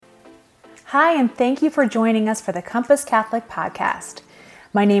Hi, and thank you for joining us for the Compass Catholic Podcast.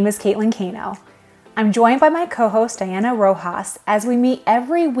 My name is Caitlin Cano. I'm joined by my co-host Diana Rojas as we meet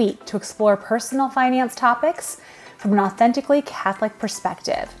every week to explore personal finance topics from an authentically Catholic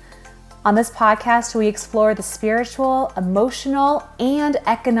perspective. On this podcast, we explore the spiritual, emotional, and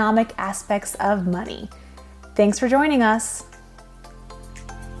economic aspects of money. Thanks for joining us.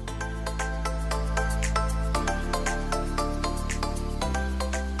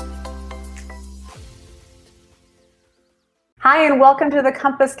 Hi, and welcome to the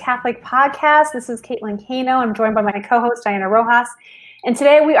Compass Catholic Podcast. This is Caitlin Cano. I'm joined by my co-host, Diana Rojas. And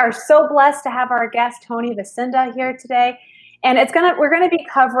today we are so blessed to have our guest, Tony Vicinda, here today. And we're going to be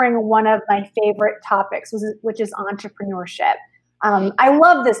covering one of my favorite topics, which is entrepreneurship. I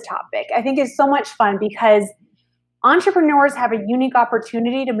love this topic. I think it's so much fun because entrepreneurs have a unique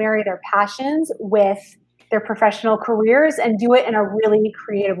opportunity to marry their passions with their professional careers and do it in a really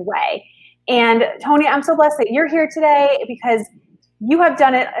creative way. And Tony, I'm so blessed that you're here today because you have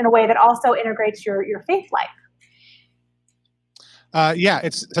done it in a way that also integrates your faith life. Yeah,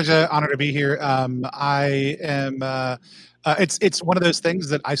 it's such an honor to be here. I am. It's one of those things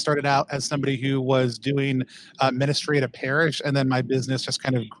that I started out as somebody who was doing ministry at a parish, and then my business just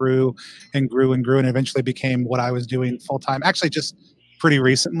kind of grew and grew and grew, and eventually became what I was doing full time. Actually, just pretty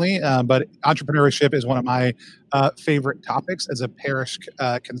recently, but entrepreneurship is one of my favorite topics as a parish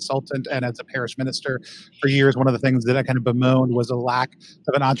consultant and as a parish minister. For years, one of the things that I kind of bemoaned was a lack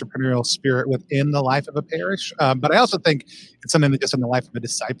of an entrepreneurial spirit within the life of a parish. But I also think it's something that just in the life of a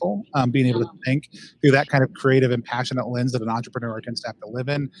disciple, being able to think through that kind of creative and passionate lens that an entrepreneur tends to have to live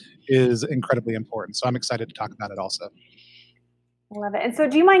in is incredibly important. So I'm excited to talk about it also. I love it. And so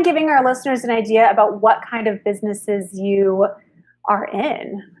do you mind giving our listeners an idea about what kind of businesses you are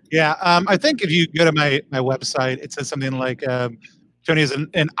in? Yeah, I think if you go to my website, it says something like Tony is an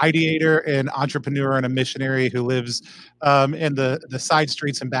ideator, an entrepreneur, and a missionary who lives in the side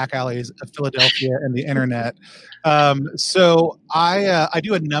streets and back alleys of Philadelphia and the internet. So I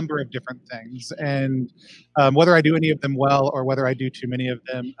do a number of different things, and whether I do any of them well or whether I do too many of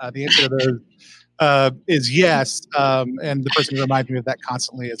them, the answer to those is yes. And the person who reminds me of that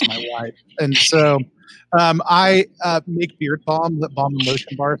constantly is my wife. And so I make beard balm and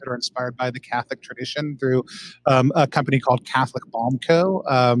lotion bars that are inspired by the Catholic tradition through a company called Catholic Balm Co.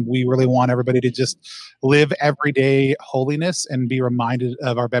 We really want everybody to just live everyday holiness and be reminded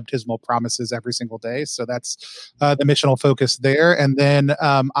of our baptismal promises every single day. So that's the missional focus there. And then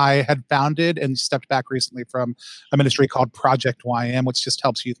I had founded and stepped back recently from a ministry called Project YM, which just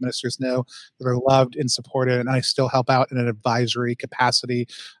helps youth ministers know that they're loved and supported. And I still help out in an advisory capacity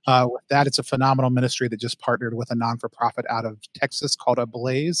with that. It's a phenomenal ministry that just partnered with a non-for-profit out of Texas called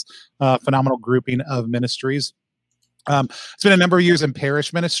Ablaze, phenomenal grouping of ministries. It's been a number of years in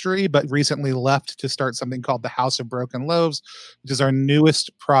parish ministry, but recently left to start something called the House of Broken Loaves, which is our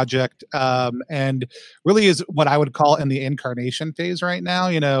newest project, and really is what I would call in the incarnation phase right now.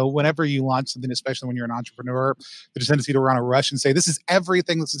 You know, whenever you launch something, especially when you're an entrepreneur, there's a tendency to run a rush and say, this is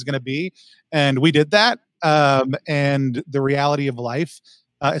everything this is going to be. And we did that. And the reality of life,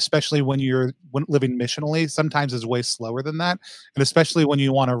 especially when living missionally, sometimes is way slower than that. And especially when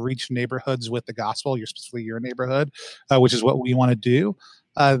you want to reach neighborhoods with the gospel, specifically your neighborhood, which is what we want to do.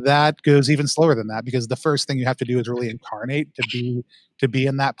 That goes even slower than that because the first thing you have to do is really incarnate to be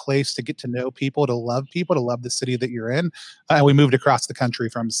in that place, to get to know people, to love the city that you're in. And we moved across the country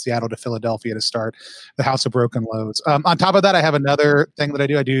from Seattle to Philadelphia to start the House of Broken Loaves. On top of that, I have another thing that I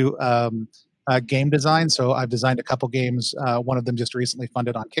do. I do game design. So I've designed a couple games. One of them just recently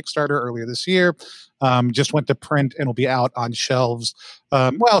funded on Kickstarter earlier this year. Just went to print and will be out on shelves.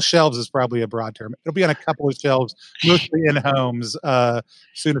 Shelves is probably a broad term. It'll be on a couple of shelves, mostly in homes.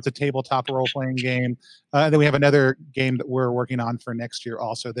 Soon it's a tabletop role-playing game. And then we have another game that we're working on for next year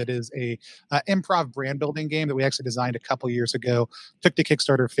also that is a improv brand building game that we actually designed a couple years ago, took to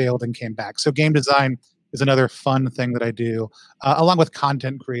Kickstarter, failed, and came back. So game design is another fun thing that I do, along with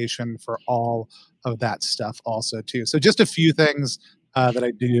content creation for all of that stuff also too. So just a few things that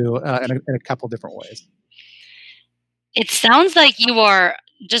I do in a couple different ways. It sounds like you are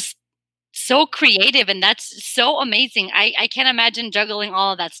just so creative, and that's so amazing. I can't imagine juggling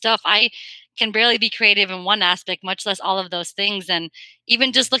all of that stuff. I can barely be creative in one aspect, much less all of those things. And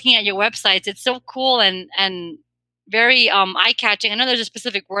even just looking at your websites, it's so cool and very eye-catching. I know there's a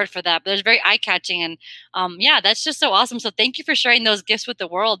specific word for that, but it's very eye-catching. And yeah, that's just so awesome. So thank you for sharing those gifts with the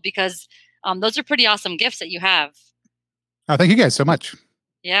world because those are pretty awesome gifts that you have. Oh, thank you guys so much.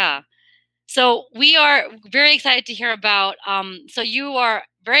 Yeah. So we are very excited to hear about, so you are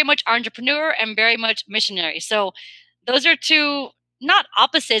very much entrepreneur and very much missionary. So those are two not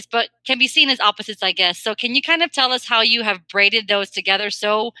opposites, but can be seen as opposites, I guess. So can you kind of tell us how you have braided those together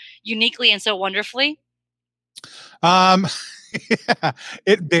so uniquely and so wonderfully? Um, yeah,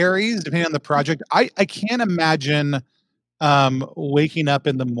 it varies depending on the project. I can't imagine waking up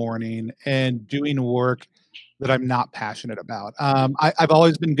in the morning and doing work that I'm not passionate about. I've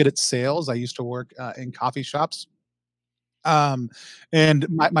always been good at sales. I used to work in coffee shops. And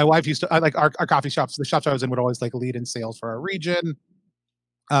my wife used to, I like our coffee shops, the shops I was in would always like lead in sales for our region.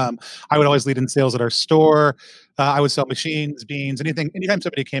 I would always lead in sales at our store. I would sell machines, beans, anything. Anytime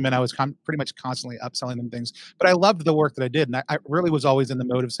somebody came in, I was pretty much constantly upselling them things. But I loved the work that I did, and I really was always in the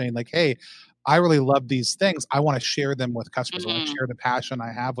mode of saying like, "Hey, I really love these things. I want to share them with customers. I want to Mhm. share the passion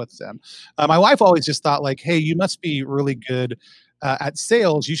I have with them." My wife always just thought like, "Hey, you must be really good." At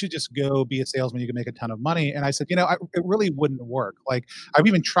sales, you should just go be a salesman. You can make a ton of money. And I said, it really wouldn't work. Like, I've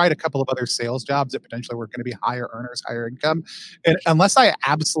even tried a couple of other sales jobs that potentially were going to be higher earners, higher income, and unless I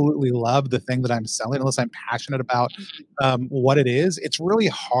absolutely love the thing that I'm selling, unless I'm passionate about what it is, it's really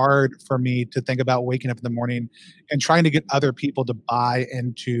hard for me to think about waking up in the morning and trying to get other people to buy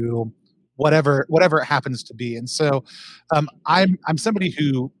into whatever it happens to be. And so I'm somebody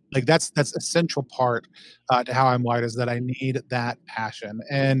who like that's a central part to how I'm wired is that I need that passion.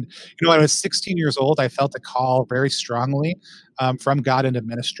 And when I was 16 years old, I felt a call very strongly from God into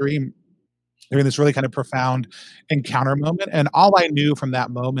ministry during this really kind of profound encounter moment. And all I knew from that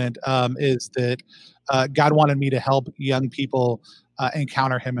moment is that God wanted me to help young people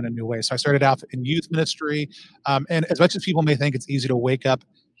encounter Him in a new way. So I started out in youth ministry, and as much as people may think it's easy to wake up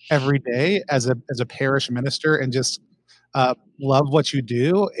every day as a parish minister and just love what you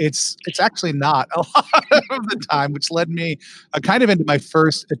do, it's actually not a lot of the time, which led me kind of into my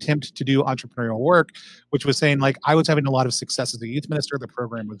first attempt to do entrepreneurial work, which was saying like I was having a lot of success as a youth minister. The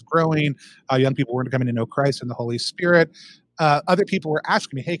program was growing. Young people were coming to know Christ and the Holy Spirit. Other people were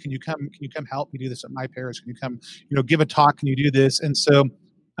asking me, "Hey, can you come? Can you come help me do this at my parish? Can you come, give a talk? Can you do this?" And so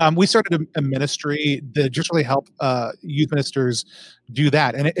we started a ministry that just really helped youth ministers do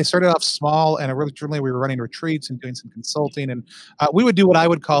that. And it started off small, and originally we were running retreats and doing some consulting, and we would do what I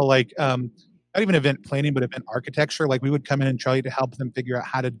would call like not even event planning, but event architecture. Like we would come in and try to help them figure out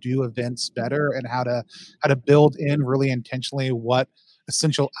how to do events better and how to build in really intentionally what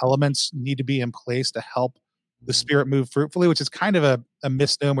essential elements need to be in place to help the spirit move fruitfully, which is kind of a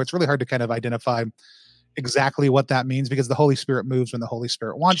misnomer. It's really hard to kind of identify exactly what that means because the Holy Spirit moves when the Holy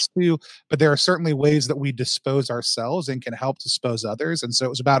Spirit wants to, but there are certainly ways that we dispose ourselves and can help dispose others. And so it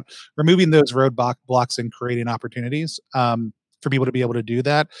was about removing those blocks and creating opportunities for people to be able to do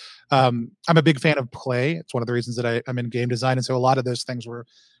that. I'm a big fan of play. It's one of the reasons that I'm in game design. And so a lot of those things were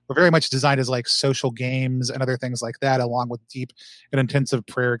very much designed as like social games and other things like that, along with deep and intensive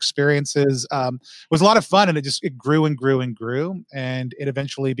prayer experiences. It was a lot of fun, and it grew and grew and grew, and it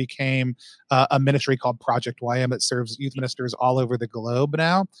eventually became a ministry called Project YM that serves youth ministers all over the globe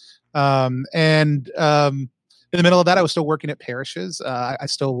now. And in the middle of that, I was still working at parishes. I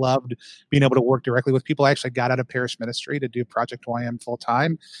still loved being able to work directly with people. I actually got out of parish ministry to do Project YM full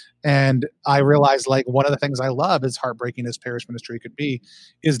time. And I realized like one of the things I love, as heartbreaking as parish ministry could be,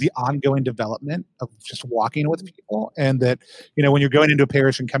 is the ongoing development of just walking with people. And that, when you're going into a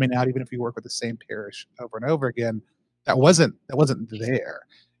parish and coming out, even if you work with the same parish over and over again, that wasn't there.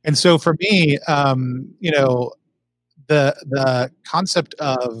 And so for me, the concept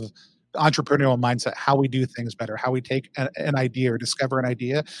of entrepreneurial mindset, how we do things better, how we take an idea or discover an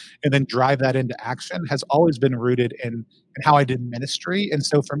idea and then drive that into action has always been rooted in how I did ministry. And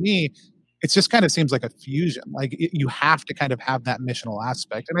so for me, it just kind of seems like a fusion. Like you have to kind of have that missional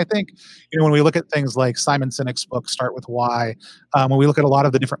aspect. And I think, when we look at things like Simon Sinek's book, Start With Why, when we look at a lot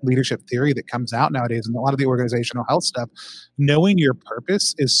of the different leadership theory that comes out nowadays and a lot of the organizational health stuff, knowing your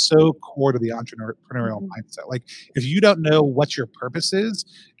purpose is so core to the entrepreneurial mindset. Like if you don't know what your purpose is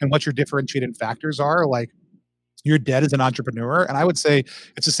and what your differentiating factors are, like you're dead as an entrepreneur. And I would say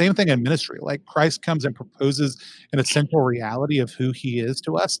it's the same thing in ministry. Like Christ comes and proposes an essential reality of who He is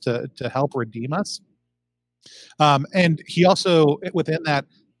to us to help redeem us. And He also within that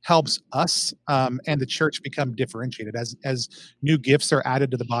helps us and the church become differentiated as new gifts are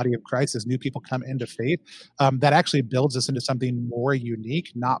added to the body of Christ, as new people come into faith. That actually builds us into something more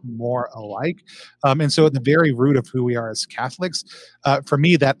unique, not more alike. And so, at the very root of who we are as Catholics, for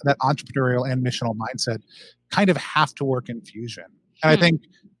me, that entrepreneurial and missional mindset kind of have to work in fusion. And I Hmm. think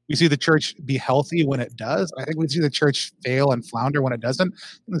we see the church be healthy when it does. I think we see the church fail and flounder when it doesn't.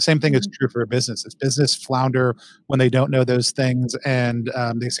 And the same thing is true for a business. It's business flounder when they don't know those things, and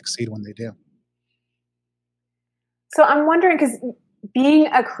they succeed when they do. So I'm wondering, because being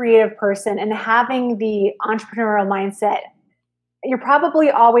a creative person and having the entrepreneurial mindset, you're probably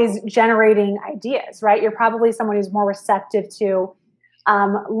always generating ideas, right? You're probably someone who's more receptive to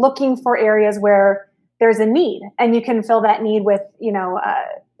looking for areas where there's a need, and you can fill that need with,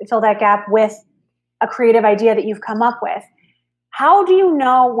 fill that gap with a creative idea that you've come up with. How do you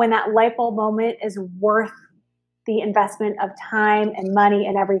know when that light bulb moment is worth the investment of time and money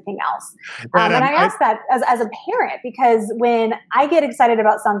and everything else? And I ask that as a parent, because when I get excited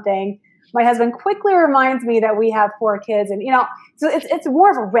about something, my husband quickly reminds me that we have 4 kids, and so it's more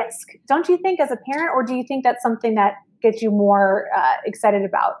of a risk, don't you think, as a parent, or do you think that's something that gets you more excited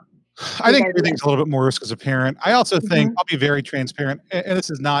about? I think everything's a little bit more risk as a parent. I also think I'll be very transparent, and this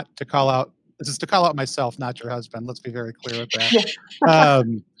is not to call out. This is to call out myself, not your husband. Let's be very clear with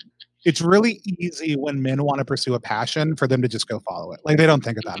that. It's really easy when men want to pursue a passion for them to just go follow it. Like, they don't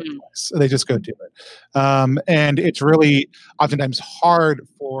think about it twice. They just go do it. And it's really oftentimes hard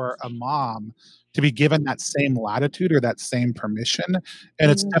for a mom to be given that same latitude or that same permission.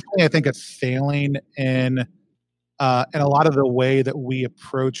 And it's definitely, I think, a failing in a lot of the way that we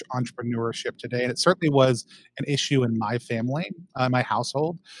approach entrepreneurship today. And it certainly was an issue in my family, my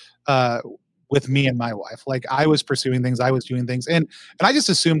household. With me and my wife. Like, I was pursuing things, I was doing things, and I just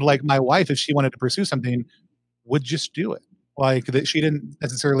assumed, like, my wife, if she wanted to pursue something, would just do it. Like, that she didn't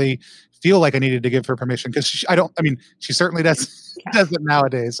necessarily feel like I needed to give her permission, because she certainly does does it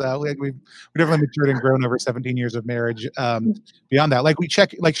nowadays. We've definitely matured and grown over 17 years of marriage. Beyond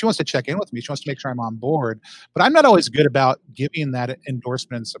that, she wants to check in with me. She wants to make sure I'm on board, but I'm not always good about giving that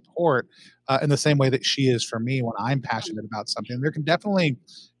endorsement and support in the same way that she is for me when I'm passionate about something. There can definitely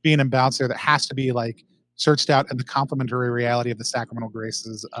be an imbalance there that has to be, like, searched out in the complementary reality of the sacramental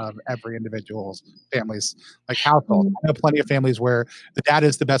graces of every individual's family's, like, household. I know plenty of families where the dad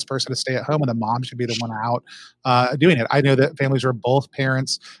is the best person to stay at home and the mom should be the one out doing it. I know that families where both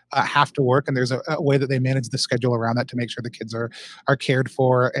parents have to work, and there's a way that they manage the schedule around that to make sure the kids are cared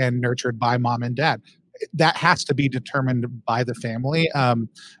for and nurtured by mom and dad. That has to be determined by the family.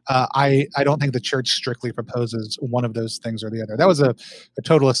 I don't think the church strictly proposes one of those things or the other. That was a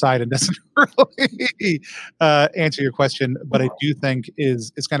total aside and doesn't really answer your question, but I do think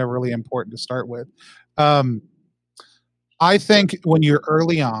is kind of really important to start with. I think when you're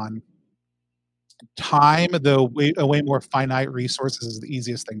early on, time, though a way more finite resources, is the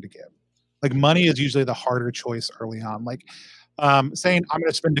easiest thing to give. Like, money is usually the harder choice early on. Like, saying I'm going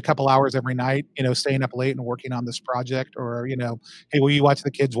to spend a couple hours every night, staying up late and working on this project, or, hey, will you watch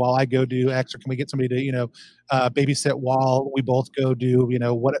the kids while I go do X, or can we get somebody to, babysit while we both go do,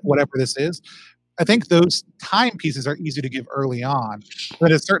 whatever this is. I think those time pieces are easy to give early on, but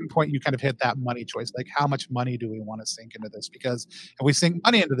at a certain point you kind of hit that money choice. Like, how much money do we want to sink into this? Because if we sink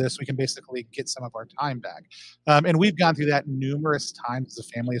money into this, we can basically get some of our time back. And we've gone through that numerous times as a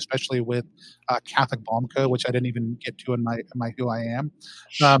family, especially with Catholic Balm Co., which I didn't even get to in my Who I Am.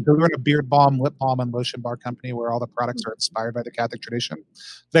 So we run a beard balm, lip balm, and lotion bar company where all the products are inspired by the Catholic tradition.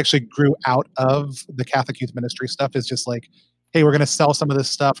 It actually grew out of the Catholic Youth Ministry stuff. Is just like, hey, we're going to sell some of this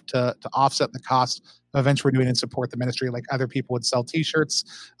stuff to offset the cost of events we're doing and support the ministry. Like, other people would sell T-shirts.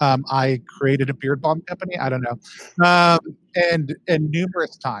 I created a beard balm company. I don't know. And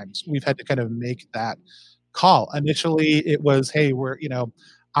numerous times we've had to kind of make that call. Initially, it was, hey, I'm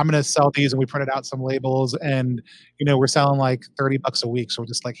going to sell these, and we printed out some labels, and, we're selling like $30 a week. So we'll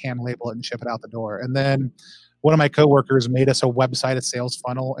just, like, hand label it and ship it out the door. And then one of my coworkers made us a website, a sales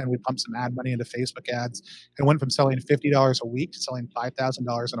funnel, and we pumped some ad money into Facebook ads and went from selling $50 a week to selling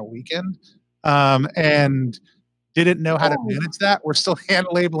 $5,000 in a weekend. And didn't know how to manage that. We're still hand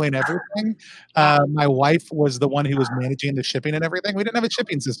labeling everything. My wife was the one who was managing the shipping and everything. We didn't have a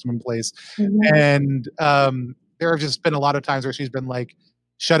shipping system in place. And there have just been a lot of times where she's been like,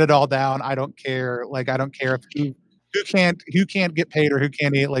 shut it all down. I don't care. Like, I don't care if who can't get paid or who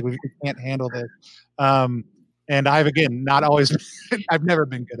can't eat. Like, we can't handle this. And I've, again, not always, I've never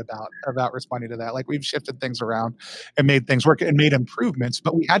been good about responding to that. Like, we've shifted things around and made things work and made improvements,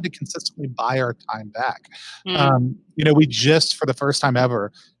 but we had to consistently buy our time back. We just, for the first time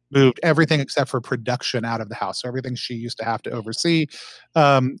ever, moved everything except for production out of the house. So everything she used to have to oversee,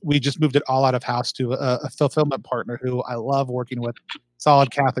 we just moved it all out of house to a fulfillment partner who I love working with.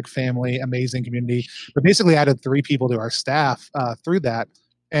 Solid Catholic family, amazing community. But basically added 3 people to our staff through that.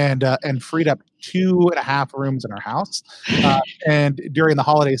 And freed up 2.5 rooms in our house. And during the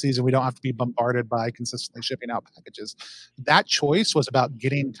holiday season, we don't have to be bombarded by consistently shipping out packages. That choice was about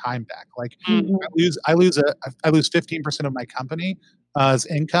getting time back. Like, I lose 15% of my company's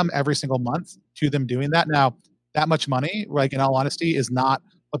income every single month to them doing that. Now, that much money, like, in all honesty, is not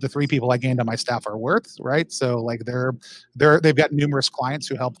what the 3 people I gained on my staff are worth, right? So, like, they've got numerous clients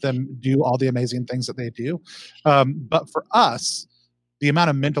who help them do all the amazing things that they do. But for us, the amount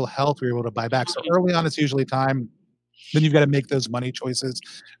of mental health we were able to buy back. So early on, it's usually time. Then you've got to make those money choices.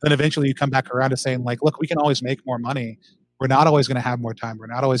 Then eventually you come back around to saying like, look, we can always make more money. We're not always going to have more time. We're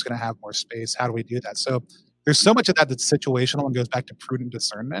not always going to have more space. How do we do that? So there's so much of that that's situational and goes back to prudent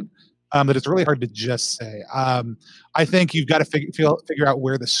discernment, that it's really hard to just say. I think you've got to figure out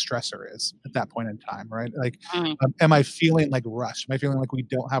where the stressor is at that point in time, right? Like, Mm. am I feeling like rushed? Am I feeling like we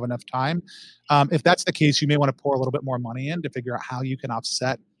don't have enough time? If that's the case, you may want to pour a little bit more money in to figure out how you can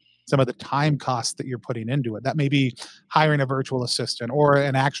offset some of the time costs that you're putting into it. That may be hiring a virtual assistant or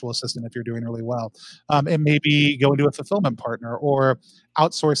an actual assistant if you're doing really well. It may be going to a fulfillment partner or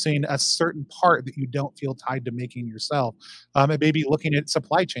outsourcing a certain part that you don't feel tied to making yourself. It may be looking at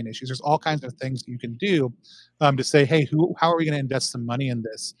supply chain issues. There's all kinds of things that you can do to say, hey, how are we going to invest some money in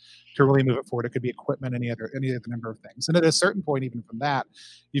this to really move it forward? It could be equipment, any other number of things. And at a certain point, even from that,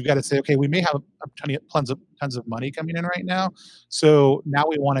 you've got to say, okay, we may have tons of money coming in right now. So now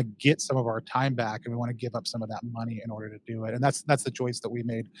we want to get some of our time back and we want to give up some of that money in order to do it. And that's the choice that we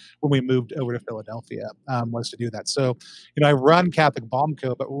made when we moved over to Philadelphia, was to do that. So, I run Catholic Balm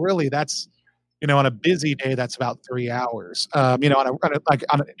Co., but really that's, on a busy day, that's about 3 hours. During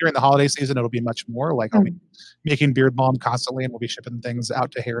the holiday season, it'll be much more. Like I'll be making beard balm constantly, and we'll be shipping things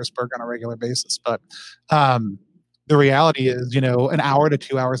out to Harrisburg on a regular basis. But the reality is, an hour to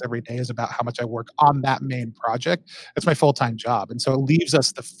 2 hours every day is about how much I work on that main project. That's my full-time job, and so it leaves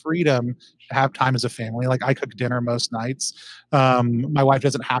us the freedom to have time as a family. Like I cook dinner most nights. My wife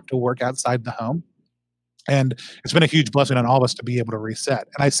doesn't have to work outside the home. And it's been a huge blessing on all of us to be able to reset.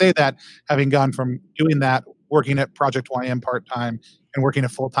 And I say that having gone from doing that, working at Project YM part-time and working a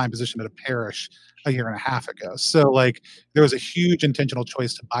full-time position at a parish a year and a half ago. So like there was a huge intentional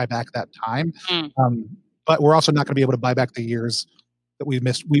choice to buy back that time. But we're also not going to be able to buy back the years that we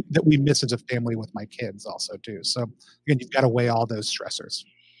missed as a family with my kids also too. So again, you've got to weigh all those stressors.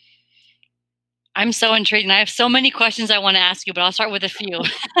 I'm so intrigued, and I have so many questions I want to ask you, but I'll start with a few.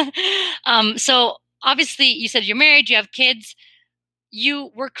 So obviously, you said you're married, you have kids.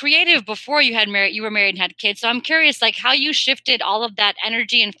 You were creative before you were married and had kids. So I'm curious, like how you shifted all of that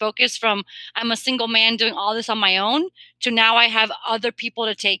energy and focus from I'm a single man doing all this on my own to now I have other people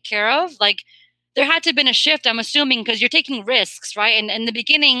to take care of. Like there had to have been a shift, I'm assuming, because you're taking risks, right? And in the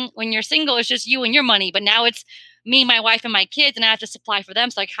beginning, when you're single, it's just you and your money, but now it's me, my wife, and my kids, and I have to supply for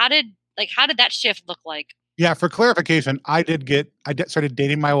them. So how did that shift look like? Yeah, for clarification, I started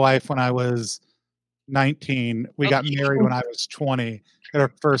dating my wife when I was 19. We got married when I was 20. Had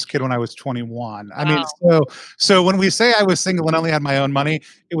our first kid when I was 21. Wow. I mean, so when we say I was single and only had my own money,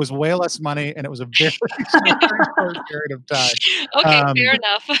 it was way less money, and it was a very short period of time. Okay, fair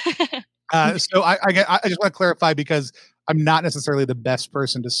enough. So I just want to clarify because I'm not necessarily the best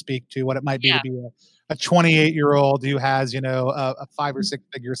person to speak to what it might be to be a 28-year-old who has, a 5 or 6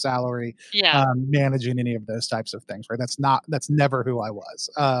 figure salary, managing any of those types of things, right? That's never who I was.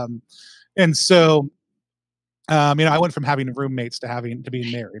 And so, I went from having roommates to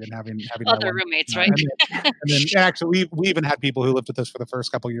being married and having other roommates, right? And then actually, we even had people who lived with us for the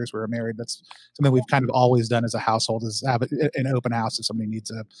first couple of years we were married. That's something we've kind of always done as a household, is have an open house if somebody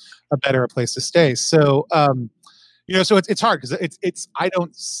needs a better place to stay. So, so it's hard because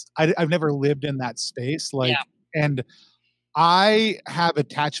I've never lived in that space, and I have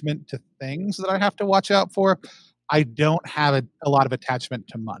attachment to things that I have to watch out for. I don't have a lot of attachment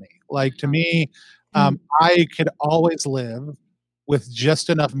to money. Like to me, I could always live with just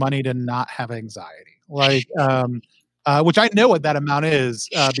enough money to not have anxiety. Like, which I know what that amount is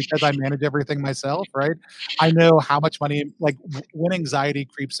because I manage everything myself, right? I know how much money, like when anxiety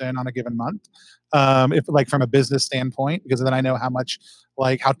creeps in on a given month, if like from a business standpoint, because then I know how much,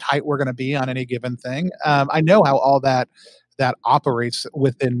 like how tight we're going to be on any given thing. I know how all that operates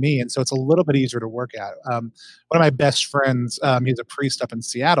within me. And so it's a little bit easier to work at. One of my best friends, he's a priest up in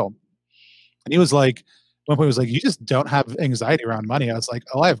Seattle. And he was like, one point he was like, you just don't have anxiety around money. I was like,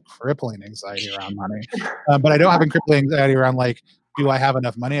 oh, I have crippling anxiety around money. But I don't have crippling anxiety around like, do I have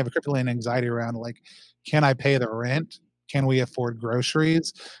enough money? I have a crippling anxiety around like, can I pay the rent? Can we afford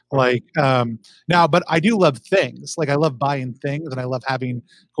groceries? Like, now, but I do love things. Like I love buying things and I love having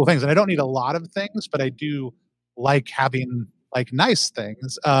cool things. And I don't need a lot of things, but I do like having like nice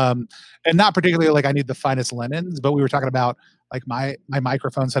things. And not particularly like I need the finest linens, but we were talking about like my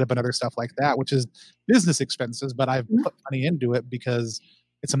microphone setup and other stuff like that, which is business expenses, but I've put money into it because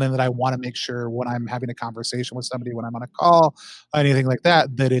it's something that I want to make sure when I'm having a conversation with somebody, when I'm on a call, anything like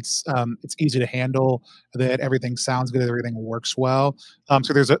that, that it's easy to handle, that everything sounds good, everything works well.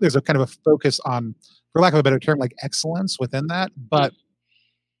 So there's a kind of a focus on, for lack of a better term, like excellence within that. But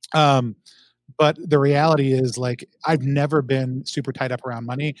But the reality is, like, I've never been super tied up around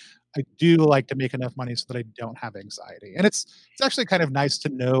money. I do like to make enough money so that I don't have anxiety, and it's actually kind of nice to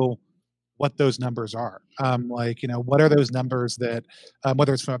know what those numbers are. Like, what are those numbers that,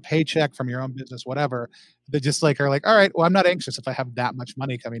 whether it's from a paycheck, from your own business, whatever, that just like are like, all right, well, I'm not anxious if I have that much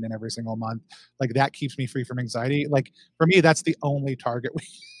money coming in every single month. Like that keeps me free from anxiety. Like for me, that's the only target we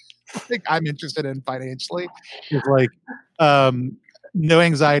think I'm interested in financially is like um no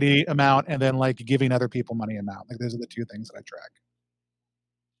anxiety amount and then like giving other people money amount. Like those are the two things that I track.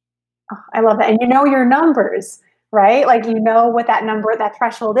 Oh, I love that. And you know your numbers, right? Like you know what that number, that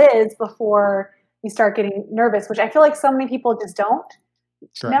threshold is before you start getting nervous, which I feel like so many people just don't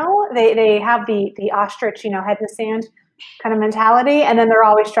Correct. know. They have the ostrich, head in the sand kind of mentality, and then they're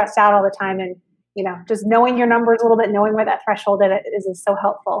always stressed out all the time. And just knowing your numbers a little bit, knowing where that threshold is so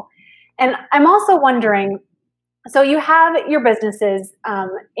helpful. And I'm also wondering, so you have your businesses,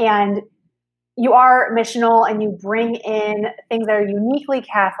 and you are missional, and you bring in things that are uniquely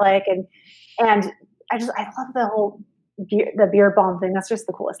Catholic, and I love the whole the beer bomb thing. That's just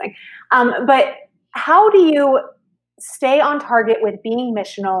the coolest thing. But how do you stay on target with being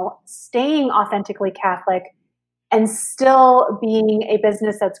missional, staying authentically Catholic, and still being a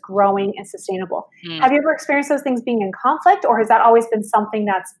business that's growing and sustainable? Have you ever experienced those things being in conflict, or has that always been something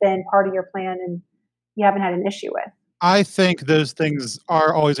that's been part of your plan and you haven't had an issue with? I think those things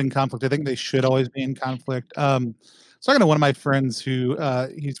are always in conflict. I think they should always be in conflict. Talking to one of my friends who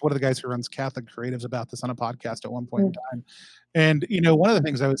he's one of the guys who runs Catholic Creatives about this on a podcast at one point in time. And one of the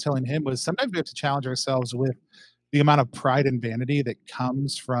things I was telling him was sometimes we have to challenge ourselves with the amount of pride and vanity that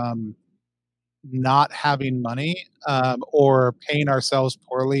comes from not having money or paying ourselves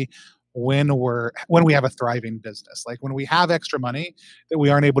poorly when we have a thriving business, like when we have extra money that we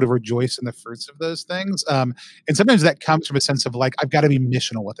aren't able to rejoice in the fruits of those things. And sometimes that comes from a sense of like, I've got to be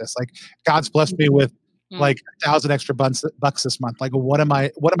missional with this. Like God's blessed me with like 1,000 extra bucks this month. Like, what am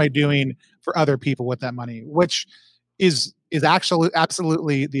I doing for other people with that money? Which is actually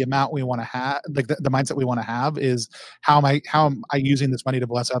absolutely the amount we want to have. Like the mindset we want to have is how am I using this money to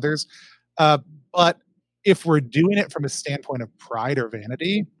bless others? But if we're doing it from a standpoint of pride or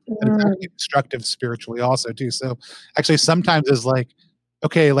vanity, then it's actually destructive spiritually also too. So actually sometimes is like,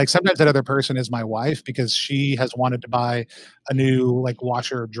 okay, like sometimes that other person is my wife because she has wanted to buy a new like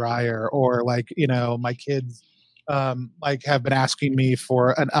washer or dryer, or like, my kids like have been asking me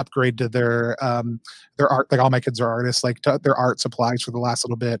for an upgrade to their art. Like all my kids are artists, like to their art supplies for the last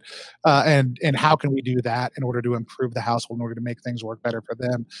little bit. And how can we do that in order to improve the household, in order to make things work better for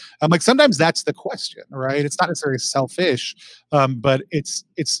them? Like sometimes that's the question, right? It's not necessarily selfish, but it's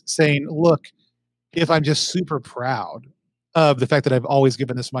saying, look, if I'm just super proud of the fact that I've always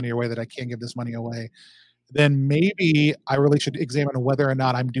given this money away, that I can't give this money away, then maybe I really should examine whether or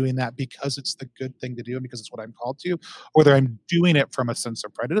not I'm doing that because it's the good thing to do and because it's what I'm called to, or whether I'm doing it from a sense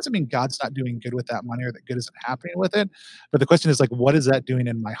of pride. It doesn't mean God's not doing good with that money or that good isn't happening with it. But the question is like, what is that doing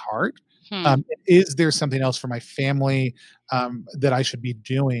in my heart? Is there something else for my family that I should be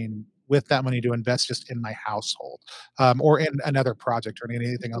doing with that money to invest just in my household or in another project or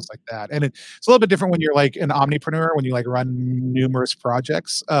anything else like that? And it's a little bit different when you're like an omnipreneur, when you like run numerous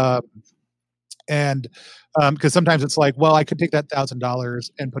projects. And because sometimes it's like, well, I could take that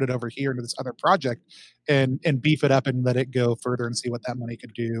 $1,000 and put it over here into this other project and beef it up and let it go further and see what that money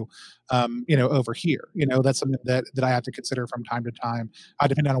could do, over here. That's something that I have to consider from time to time,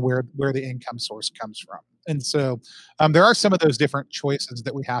 depending on where the income source comes from. And so there are some of those different choices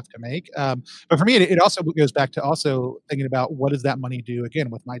that we have to make. But for me, it also goes back to also thinking about what does that money do again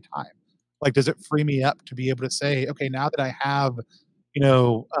with my time? Like, does it free me up to be able to say, okay, now that I have, you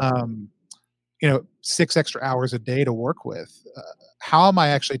know, um, 6 extra hours a day to work with, how am I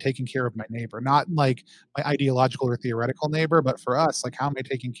actually taking care of my neighbor? Not like my ideological or theoretical neighbor, but for us, like how am I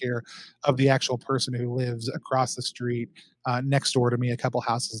taking care of the actual person who lives across the street, next door to me, a couple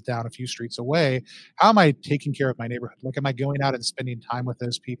houses down, a few streets away? How am I taking care of my neighborhood? Like, am I going out and spending time with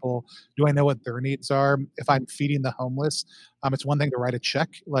those people? Do I know what their needs are? If I'm feeding the homeless, it's one thing to write a check,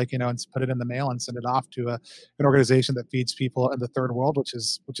 like, and put it in the mail and send it off to an organization that feeds people in the third world, which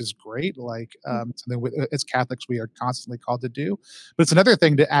is great. Like, something as Catholics we are constantly called to do. But it's another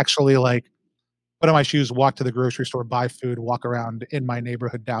thing to actually like put on my shoes, walk to the grocery store, buy food, walk around in my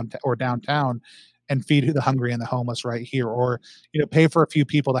neighborhood downtown, and feed the hungry and the homeless right here, or pay for a few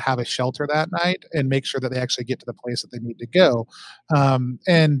people to have a shelter that night and make sure that they actually get to the place that they need to go.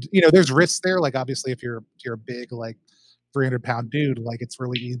 And there's risks there. Like obviously, if you're a big like 300-pound dude, like it's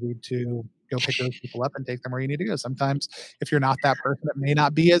really easy to go pick those people up and take them where you need to go. Sometimes if you're not that person, it may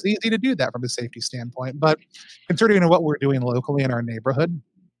not be as easy to do that from a safety standpoint. But considering what we're doing locally in our neighborhood,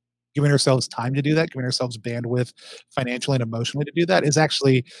 giving ourselves time to do that, giving ourselves bandwidth financially and emotionally to do that is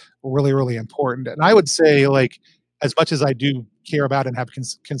actually really, really important. And I would say, like, as much as I do care about and have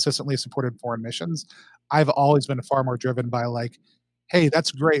consistently supported foreign missions, I've always been far more driven by like, hey,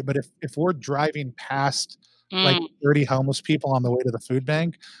 that's great, but if we're driving past like Mm. 30 homeless people on the way to the food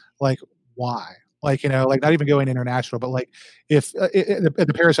bank, like why? Like, like not even going international, but like if at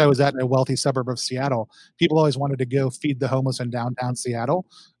the parish I was at in a wealthy suburb of Seattle, people always wanted to go feed the homeless in downtown Seattle,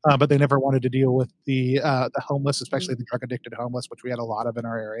 but they never wanted to deal with the homeless, especially the drug addicted homeless, which we had a lot of in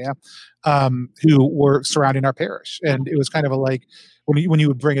our area, who were surrounding our parish. And it was kind of a like when you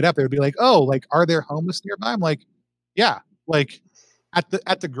would bring it up, they would be like, "Oh, like are there homeless nearby?" I'm like, "Yeah, like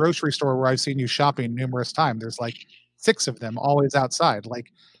at the grocery store where I've seen you shopping numerous times, there's like 6 of them always outside.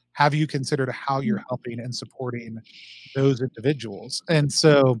 Like, have you considered how you're helping and supporting those individuals?" And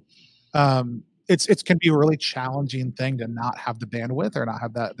so, it can be a really challenging thing to not have the bandwidth or not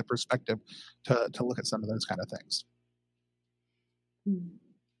have the perspective to look at some of those kind of things.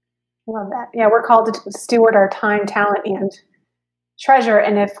 Love that. Yeah, we're called to steward our time, talent, and treasure.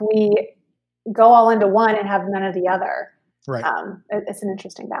 And if we go all into one and have none of the other, Right. It's an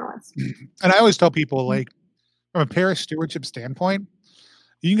interesting balance. And I always tell people, like, from a parish stewardship standpoint,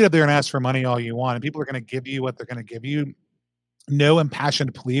 you can get up there and ask for money all you want, and people are going to give you what they're going to give you. No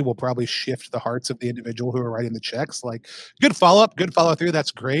impassioned plea will probably shift the hearts of the individual who are writing the checks. Like, good follow up, good follow through.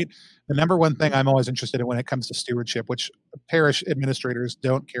 That's great. The number one thing I'm always interested in when it comes to stewardship, which parish administrators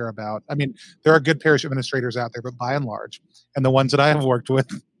don't care about. I mean, there are good parish administrators out there, but by and large, and the ones that I have worked with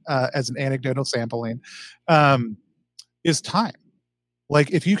as an anecdotal sampling, is time.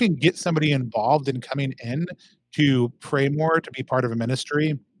 Like, if you can get somebody involved in coming in to pray more, to be part of a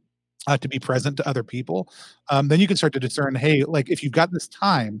ministry, to be present to other people, then you can start to discern, hey, like if you've got this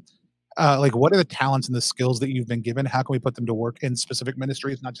time, like what are the talents and the skills that you've been given? How can we put them to work in specific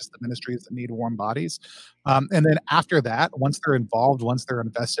ministries, not just the ministries that need warm bodies? And then after that, once they're involved, once they're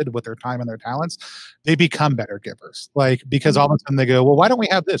invested with their time and their talents, they become better givers. Like, because all of a sudden they go, well, why don't we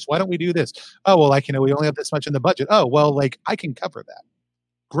have this? Why don't we do this? Oh, well, like, we only have this much in the budget. Oh, well, like I can cover that.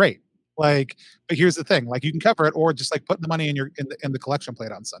 Great. Like, but here's the thing, like you can cover it or just like put the money in the collection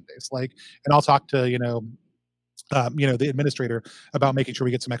plate on Sundays. Like, and I'll talk to, the administrator about making sure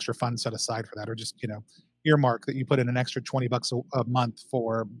we get some extra funds set aside for that, or just, earmark that you put in an extra $20 a month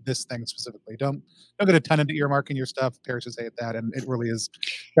for this thing specifically. Don't get a ton into earmarking your stuff. Parishes hate that, and it really is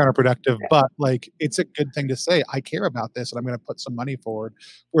counterproductive. But like, it's a good thing to say, I care about this, and I'm going to put some money forward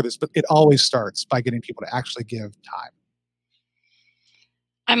for this. But it always starts by getting people to actually give time.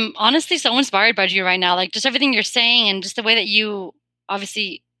 I'm honestly so inspired by you right now. Like just everything you're saying and just the way that you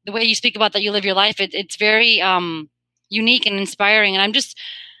obviously the way you speak about that you live your life, it's very unique and inspiring. And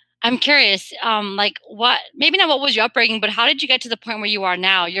I'm curious, like what maybe not what was your upbringing, but how did you get to the point where you are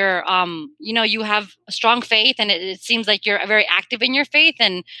now? You're you have a strong faith and it seems like you're very active in your faith,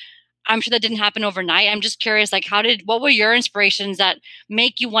 and I'm sure that didn't happen overnight. I'm just curious, like what were your inspirations that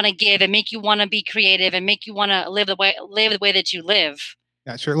make you want to give and make you want to be creative and make you want to live the way that you live?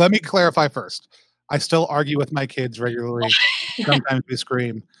 Yeah, sure. Let me clarify first. I still argue with my kids regularly. Sometimes we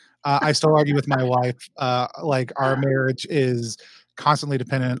scream. I still argue with my wife. Like our marriage is constantly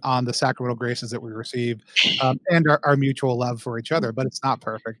dependent on the sacramental graces that we receive, and our mutual love for each other. But it's not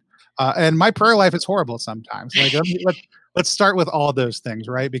perfect. And my prayer life is horrible sometimes. Like let's start with all those things,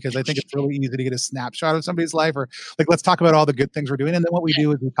 right? Because I think it's really easy to get a snapshot of somebody's life, or like let's talk about all the good things we're doing, and then what we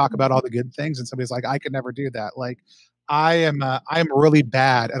do is we talk about all the good things, and somebody's like, I could never do that. Like I'm really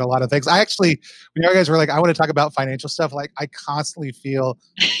bad at a lot of things. I actually, when you guys were like, I want to talk about financial stuff, like I constantly feel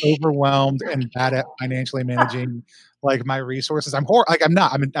overwhelmed and bad at financially managing like my resources. I'm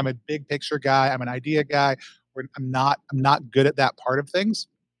a big picture guy. I'm an idea guy. I'm not good at that part of things.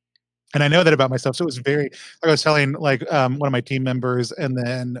 And I know that about myself. So it was like I was telling like one of my team members and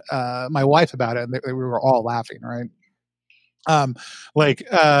then my wife about it, and we were all laughing, right? So I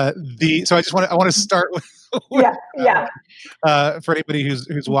want to start with, for anybody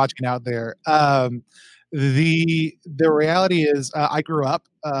who's watching out there. The reality is I grew up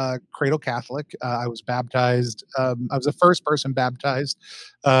cradle Catholic. I was baptized. I was the first person baptized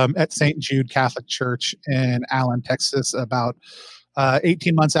at St. Jude Catholic Church in Allen, Texas, about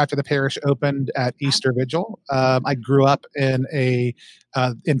 18 months after the parish opened at Easter Vigil. I grew up in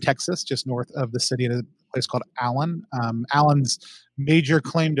Texas, just north of the city, in a place called Allen. Allen's major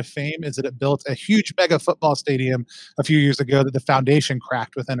claim to fame is that it built a huge mega football stadium a few years ago that the foundation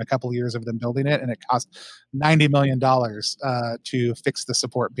cracked within a couple of years of them building it, and it cost $90 million to fix the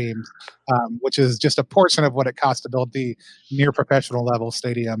support beams, which is just a portion of what it cost to build the near professional level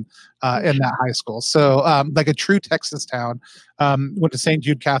stadium in that high school. So, like a true Texas town. Went to St.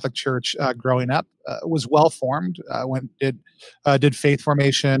 Jude Catholic Church growing up. Was well formed. Did faith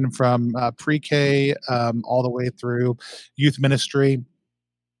formation from pre-K all the way through youth ministry.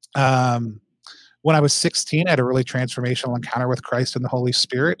 When I was 16, I had a really transformational encounter with Christ and the Holy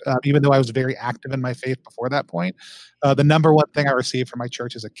Spirit. Even though I was very active in my faith before that point, the number one thing I received from my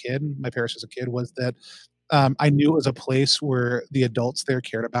church as a kid, my parish as a kid, was that I knew it was a place where the adults there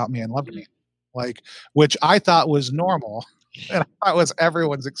cared about me and loved me, like, which I thought was normal. And I thought it was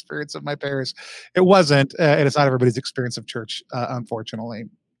everyone's experience of my parish. It wasn't, and it's not everybody's experience of church, unfortunately.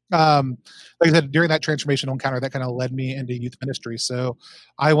 Like I said, during that transformational encounter, that kind of led me into youth ministry. So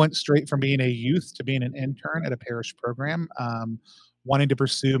I went straight from being a youth to being an intern at a parish program, wanting to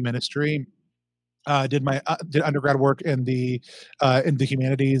pursue ministry. Did undergrad work in the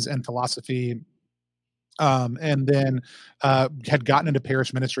humanities and philosophy, and then had gotten into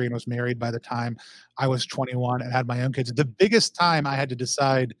parish ministry and was married by the time I was 21 and had my own kids. The biggest time I had to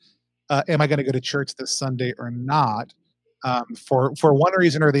decide, am I going to go to church this Sunday or not, for one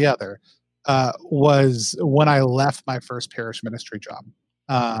reason or the other, was when I left my first parish ministry job,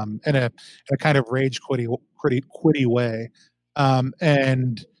 in a kind of rage quitty way,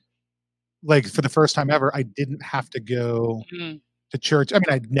 and like for the first time ever, I didn't have to go to church. I mean,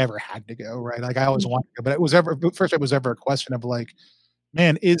 I never had to go, right? Like I always wanted to go, but it was ever a question of like,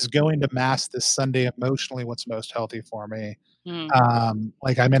 man, is going to mass this Sunday emotionally what's most healthy for me?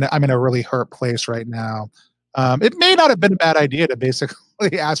 Like I'm in a really hurt place right now. It may not have been a bad idea to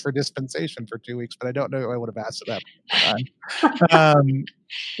basically ask for dispensation for 2 weeks, but I don't know who I would have asked at that time.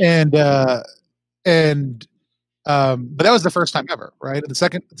 But that was the first time ever, right? And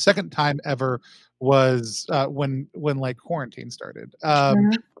the second time ever was when like quarantine started.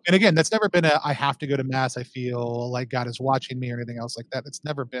 And again, that's never been I have to go to mass. I feel like God is watching me or anything else like that. It's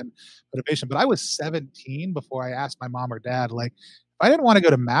never been motivation. But I was 17 before I asked my mom or dad, like, if I didn't want to go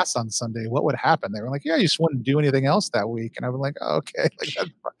to mass on Sunday, what would happen? They were like, yeah, you just wouldn't do anything else that week. And I was like, oh, okay, like,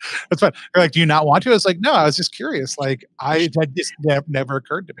 that's fine. They're like, do you not want to? I was like, no, I was just curious. Like that just never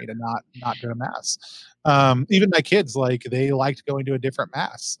occurred to me to not go to mass. Even my kids, like they liked going to a different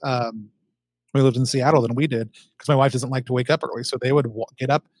mass. We lived in Seattle than we did because my wife doesn't like to wake up early. So they would get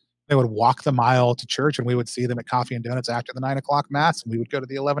up, they would walk the mile to church, and we would see them at Coffee and Donuts after the 9 o'clock mass, and we would go to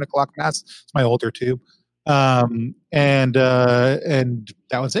the 11 o'clock mass. It's my older two. And that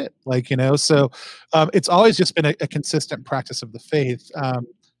was it. Like, so it's always just been a consistent practice of the faith.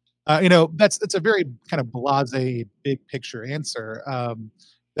 That's a very kind of blasé, big picture answer.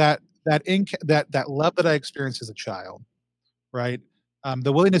 That love that I experienced as a child, right?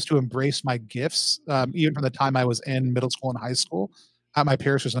 The willingness to embrace my gifts, even from the time I was in middle school and high school, at my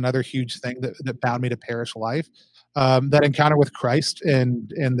parish was another huge thing that bound me to parish life. That encounter with Christ and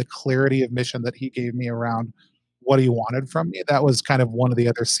the clarity of mission that he gave me around what he wanted from me, that was kind of one of the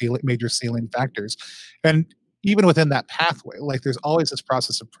other major sealing factors. And even within that pathway, like there's always this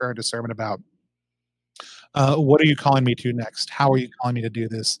process of prayer and discernment about what are you calling me to next? How are you calling me to do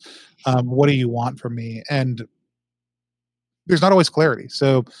this? What do you want from me? And there's not always clarity.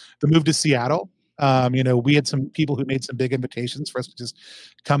 So the move to Seattle, we had some people who made some big invitations for us to just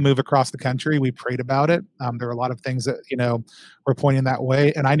come move across the country. We prayed about it. There were a lot of things that, were pointing that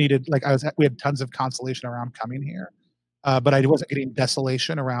way. And I needed, we had tons of consolation around coming here. But I wasn't getting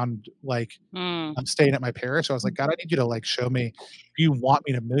desolation around I'm staying at my parish. So I was like, God, I need you to show me if you want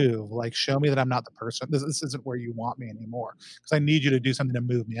me to move, show me that I'm not the person. This isn't where you want me anymore. Because I need you to do something to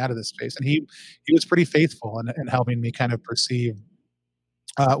move me out of this space. And he was pretty faithful in helping me kind of perceive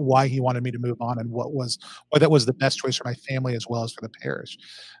why he wanted me to move on and why that was the best choice for my family as well as for the parish.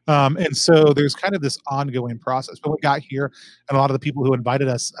 And so there's kind of this ongoing process. But we got here, and a lot of the people who invited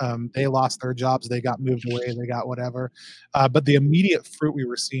us, they lost their jobs, they got moved away, they got whatever. But the immediate fruit we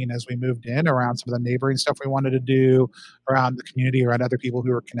were seeing as we moved in around some of the neighboring stuff we wanted to do, around the community, around other people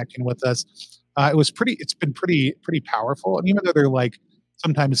who were connecting with us, it's been pretty powerful. And even though they're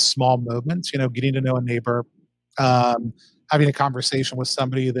sometimes small movements, getting to know a neighbor, having a conversation with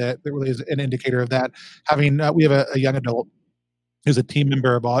somebody that really is an indicator of that. We have a young adult who's a team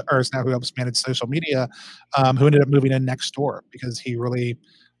member of ours now who helps manage social media, who ended up moving in next door because he really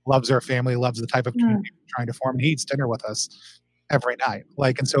loves our family, loves the type of community we're trying to form, and he eats dinner with us every night.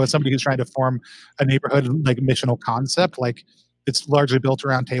 And so as somebody who's trying to form a neighborhood missional concept, it's largely built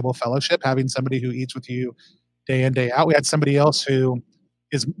around table fellowship, having somebody who eats with you day in, day out. We had somebody else who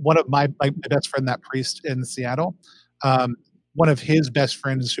is one of my best friend, that priest in Seattle. One of his best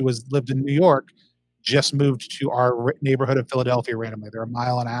friends who lived in New York just moved to our neighborhood of Philadelphia randomly. They're a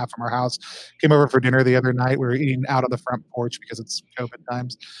mile and a half from our house. Came over for dinner the other night. We were eating out on the front porch because it's COVID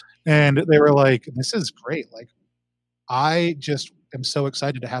times. And they were like, this is great. Like, I just am so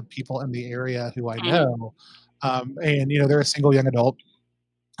excited to have people in the area who I know. And, they're a single young adult.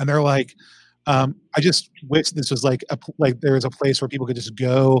 And they're like, I just wish this was like there was a place where people could just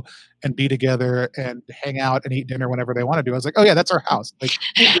go and be together and hang out and eat dinner whenever they want to do. I was like, oh yeah, that's our house. Like,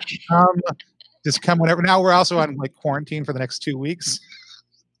 just come whenever. Now we're also on like quarantine for the next 2 weeks.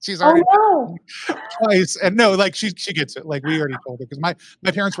 She's already twice, and no, like she gets it. Like we already told her because my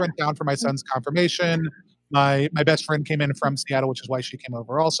parents were in town for my son's confirmation. My best friend came in from Seattle, which is why she came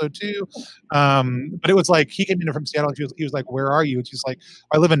over also too. But it was like he came in from Seattle. And he was like, "Where are you?" And she's like,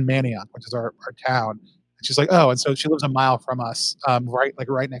 "I live in Manioc, which is our town." And she's like, "Oh," and so she lives a mile from us, right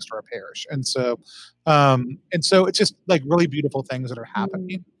next to our parish. And so it's just like really beautiful things that are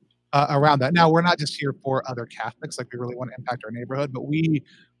happening around that. Now we're not just here for other Catholics; like we really want to impact our neighborhood, but we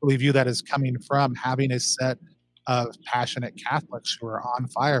really view that as coming from having a set of passionate Catholics who are on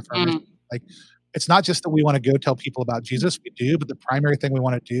fire for our mission. Like. It's not just that we want to go tell people about Jesus, we do, but the primary thing we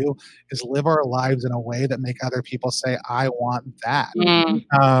want to do is live our lives in a way that make other people say, I want that. And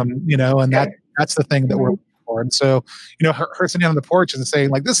that's the thing that we're looking for. And so, her sitting on the porch and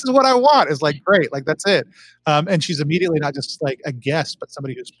saying like, this is what I want is like, great. Like, that's it. And she's immediately not just like a guest, but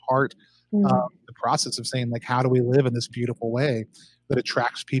somebody who's part of the process of saying like, how do we live in this beautiful way that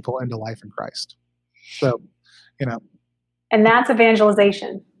attracts people into life in Christ? So, And that's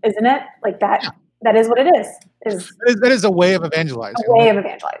evangelization, isn't it? Like that. Yeah. That is what it is. That is a way of evangelizing. A way of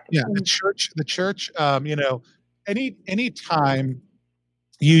evangelizing. Yeah, the church. Any time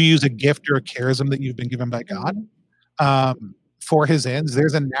you use a gift or a charism that you've been given by God for His ends,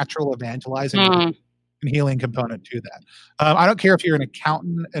 there's a natural evangelizing and healing component to that. I don't care if you're an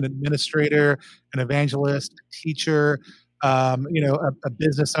accountant, an administrator, an evangelist, a teacher, a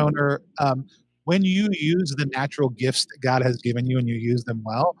business owner. When you use the natural gifts that God has given you and you use them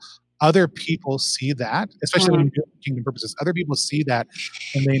well, other people see that, especially when you do kingdom purposes. Other people see that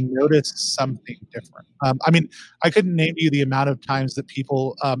and they notice something different. I couldn't name you the amount of times that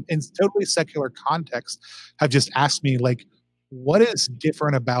people in totally secular context have just asked me, like, what is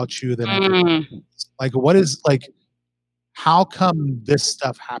different about you than everyone else? Like, what is, like, how come this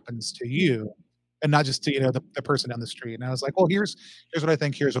stuff happens to you? And not just to, the person down the street. And I was like, well, here's what I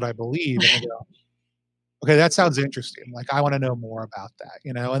think, here's what I believe. And they go, okay, that sounds interesting. Like, I want to know more about that,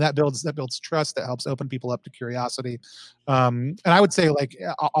 and that builds trust, that helps open people up to curiosity. And I would say, like,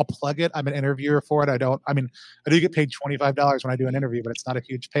 I'll plug it. I'm an interviewer for it. I do get paid $25 when I do an interview, but it's not a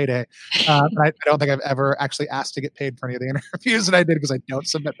huge payday. And I don't think I've ever actually asked to get paid for any of the interviews that I did because I don't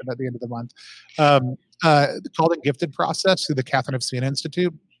submit them at the end of the month. Called it Gifted Process through the Catherine of Siena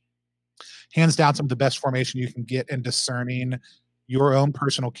Institute. Hands down, some of the best formation you can get in discerning your own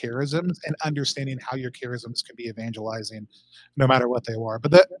personal charisms and understanding how your charisms can be evangelizing no matter what they are.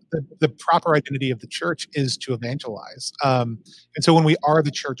 But the proper identity of the church is to evangelize. And so when we are the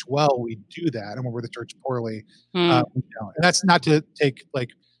church well, we do that. And when we're the church poorly, we don't. And that's not to take like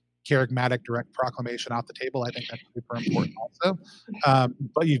charismatic direct proclamation off the table. I think that's super important also.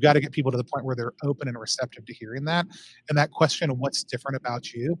 But you've got to get people to the point where they're open and receptive to hearing that. And that question of what's different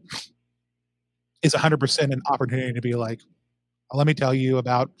about you is 100% an opportunity to be like, let me tell you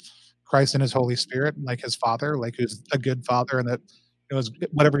about Christ and His Holy Spirit, like His Father, like who's a good Father, and that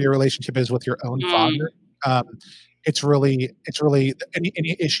whatever your relationship is with your own Father, it's really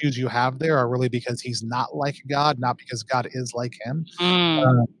any issues you have there are really because He's not like God, not because God is like Him,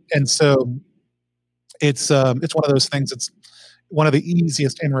 and so it's one of those things. It's one of the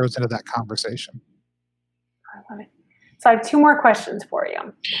easiest inroads into that conversation. So I have two more questions for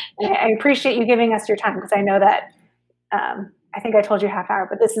you, and I appreciate you giving us your time because I know that. I think I told you half hour,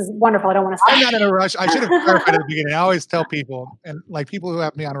 but this is wonderful. I don't want to stop. I'm not in a rush. I should have clarified at the beginning. I always tell people, and like people who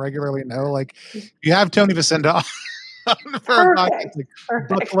have me on regularly know, like, you have Tony Vicinda for a podcast, like,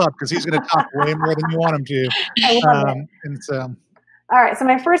 buckle up because he's going to talk way more than you want him to. And so, all right. So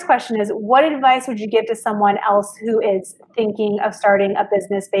my first question is, what advice would you give to someone else who is thinking of starting a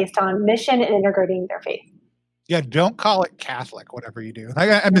business based on mission and integrating their faith? Yeah, don't call it Catholic, whatever you do. I'm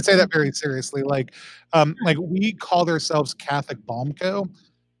going to say that very seriously. Like we called ourselves Catholic Balm Co.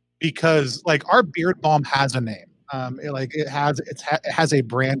 because like our beard balm has a name. It has a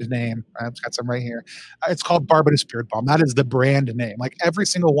brand name. I've got some right here. It's called Barbados Beard Balm. That is the brand name. Like every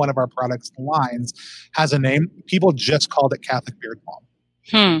single one of our products lines has a name. People just called it Catholic Beard Balm.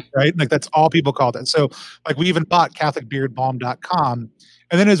 right? Like that's all people called it. So like we even bought CatholicBeardBalm.com.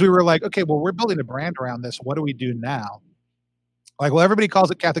 And then as we were like, okay, well, we're building a brand around this. What do we do now? Like, well, everybody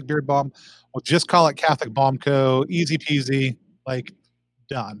calls it Catholic Beard Balm. We'll just call it Catholic Balm Co. Easy peasy, like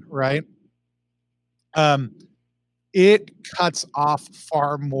done, right? It cuts off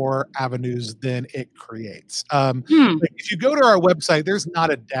far more avenues than it creates. Like if you go to our website, there's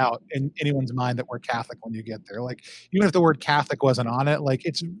not a doubt in anyone's mind that we're Catholic when you get there. Like even if the word Catholic wasn't on it, like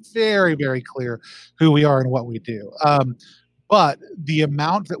it's very, very clear who we are and what we do. But the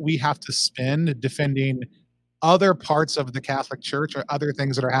amount that we have to spend defending other parts of the Catholic Church or other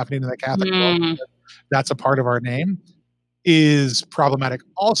things that are happening in the Catholic world that's a part of our name is problematic.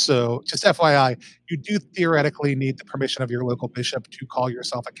 Also, just FYI, you do theoretically need the permission of your local bishop to call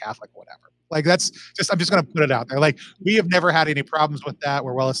yourself a Catholic, whatever. Like that's just, I'm just going to put it out there. Like we have never had any problems with that.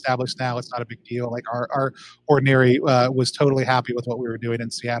 We're well established now. It's not a big deal. Like our ordinary was totally happy with what we were doing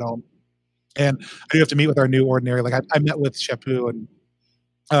in Seattle. And I do have to meet with our new ordinary. Like I met with Chaput and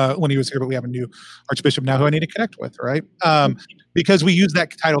when he was here, but we have a new archbishop now who I need to connect with, right? Because we use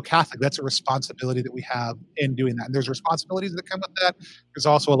that title Catholic. That's a responsibility that we have in doing that. And there's responsibilities that come with that. There's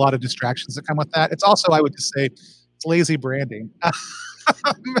also a lot of distractions that come with that. It's also, I would just say, it's lazy branding.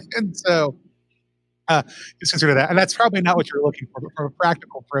 And so just consider that. And that's probably not what you're looking for, but from a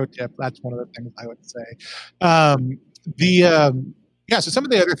practical pro tip, that's one of the things I would say. So some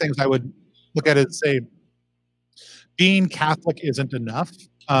of the other things I would look at is say, being Catholic isn't enough.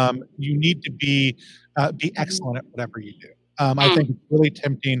 You need to be excellent at whatever you do. I think it's really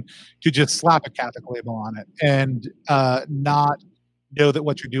tempting to just slap a Catholic label on it and not know that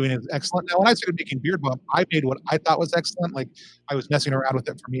what you're doing is excellent. Now, when I started making beard balm, I made what I thought was excellent. Like I was messing around with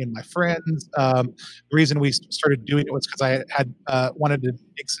it for me and my friends. The reason we started doing it was because I had wanted to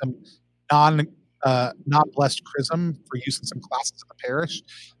make some non-blessed chrism for use in some classes in the parish.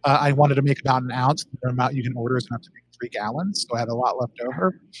 I wanted to make about an ounce. The amount you can order is enough to make 3 gallons, so I had a lot left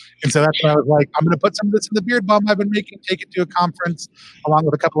over. And so that's when I was like, I'm going to put some of this in the beard balm I've been making, take it to a conference along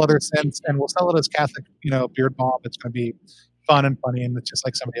with a couple other scents, and we'll sell it as Catholic, beard balm. It's going to be fun and funny, and it's just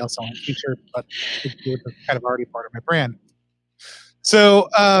like somebody else selling a t-shirt, but it's kind of already part of my brand. So,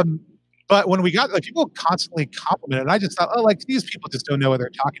 but when we got, like, people constantly complimented, and I just thought, oh, like, these people just don't know what they're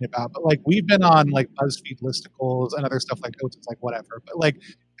talking about. But, like, we've been on, like, BuzzFeed listicles and other stuff like that, which is, like, whatever. But, like,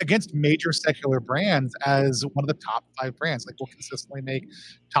 against major secular brands as one of the top 5 brands, like, we'll consistently make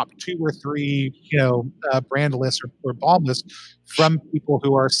top 2 or 3, brand lists or balm lists from people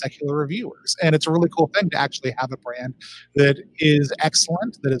who are secular reviewers. And it's a really cool thing to actually have a brand that is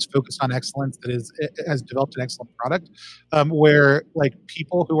excellent, that is focused on excellence, has developed an excellent product, where, like,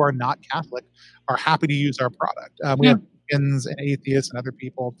 people who are not Catholic are happy to use our product. We have pagans and atheists and other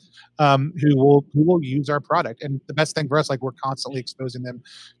people who will use our product. And the best thing for us, like, we're constantly exposing them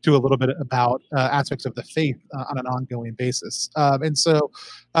to a little bit about aspects of the faith on an ongoing basis. And so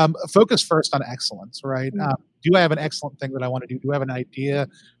focus first on excellence, right? Do I have an excellent thing that I want to do? Do I have an idea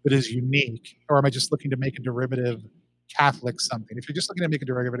that is unique? Or am I just looking to make a derivative Catholic something? If you're just looking to make a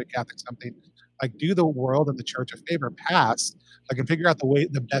derivative Catholic something, like, do the world and the church a favor, and figure out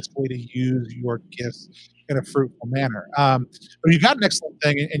the best way to use your gifts in a fruitful manner. But you've got an excellent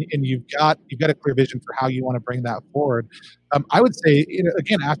thing, and you've got a clear vision for how you want to bring that forward. I would say,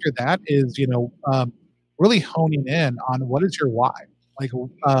 again, after that is, really honing in on what is your why. Like,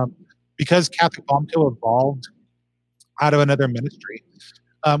 because Catholic Balm Co. evolved out of another ministry,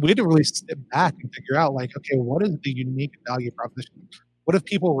 we had to really step back and figure out, like, okay, what is the unique value proposition? What have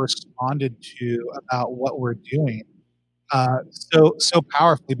people responded to about what we're doing so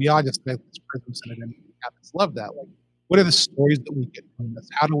powerfully beyond just this prism centered? And Catholics love that. Like, what are the stories that we get from this?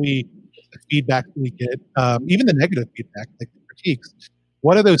 How do we, the feedback that we get, even the negative feedback, like the critiques,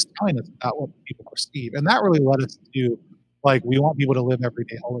 what are those telling us about what people perceive? And that really led us to, like, we want people to live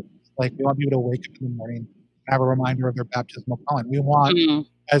everyday holiness. Like, we want people to wake up in the morning, have a reminder of their baptismal calling. We want,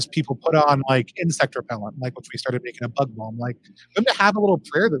 as people put on, like, insect repellent, like, which we started making a bug balm, like, them to have a little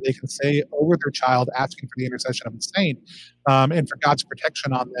prayer that they can say over their child, asking for the intercession of a saint, and for God's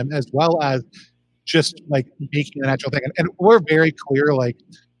protection on them, as well as just, like, making the natural thing. And we're very clear, like,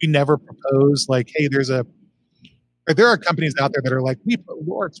 we never propose, like, hey, there are companies out there that are like, we put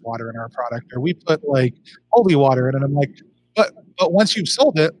Lourdes water in our product, or we put, like, holy water in it. And I'm like, but once you've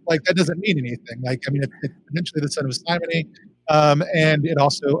sold it, like, that doesn't mean anything. Like, I mean, it's potentially the son of simony, and it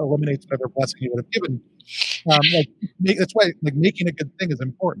also eliminates whatever blessing you would have given. That's why, like, making a good thing is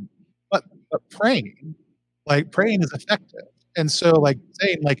important. But praying is effective. And so, like,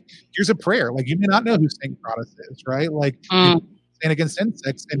 saying, like, here's a prayer. Like, you may not know who Saint Gratis is, right? Like, saying against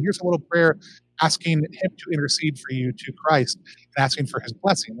insects, and here's a little prayer asking him to intercede for you to Christ and asking for his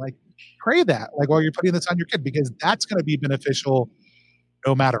blessing. Like, pray that, like, while you're putting this on your kid, because that's going to be beneficial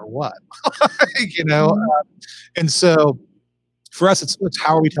no matter what. you know? And so for us, it's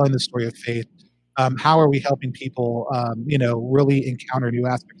how are we telling the story of faith? How are we helping people, really encounter new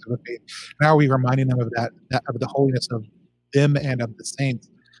aspects of the faith? And how are we reminding them of that of the holiness of them and of the saints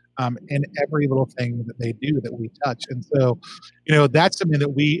in every little thing that they do that we touch? And so, that's something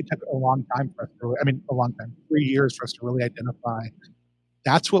that it took a long time for us a long time, 3 years for us to really identify.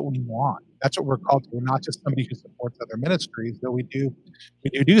 That's what we want. That's what we're called to. We're not just somebody who supports other ministries, but we do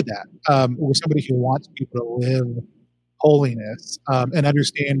that. We're somebody who wants people to live holiness and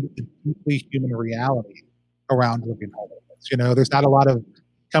understand the deeply human reality around living holiness. There's not a lot of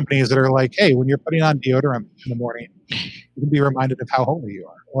companies that are like, hey, when you're putting on deodorant in the morning, you can be reminded of how holy you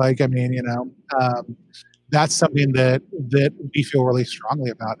are. That's something that we feel really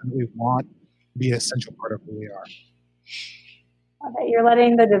strongly about and we want to be an essential part of who we are. Okay, you're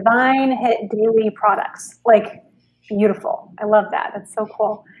letting the divine hit daily products. Like, beautiful. I love that. That's so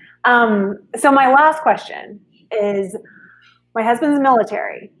cool. So my last question is, my husband's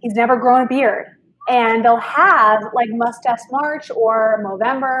military. He's never grown a beard. And they'll have like Mustache March or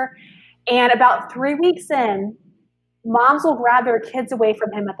Movember. And about 3 weeks in, moms will grab their kids away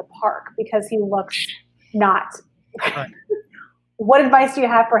from him at the park because he looks not. Right. What advice do you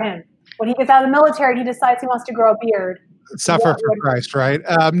have for him? When he gets out of the military and he decides he wants to grow a beard, suffer for Christ, right?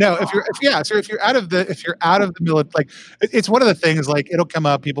 No, if you're out of the military, like it's one of the things, like it'll come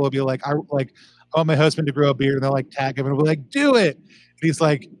up, people will be like, I want my husband to grow a beard, and they'll like tag him and we're like, do it. And he's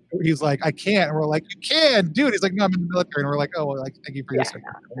like, I can't. And we're like, you can do it. He's like, no, I'm in the military. And we're like, oh, well, like, thank you for your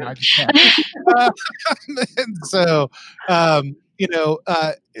support. I just can't. And so,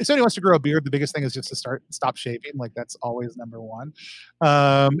 if somebody wants to grow a beard, the biggest thing is just to stop shaving. Like that's always number one.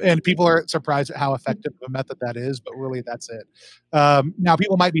 And people are surprised at how effective of a method that is, but really that's it. Now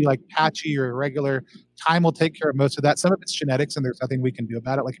people might be like patchy or irregular. Time will take care of most of that. Some of it's genetics and there's nothing we can do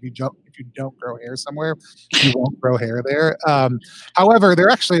about it. Like if you don't grow hair somewhere, you won't grow hair there. However,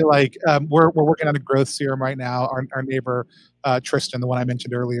 they're actually like, we're working on a growth serum right now. Our neighbor, Tristan, the one I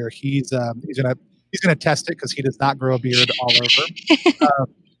mentioned earlier, he's going to test it because he does not grow a beard all over.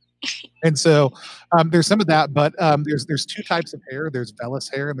 And so there's some of that, but there's two types of hair. There's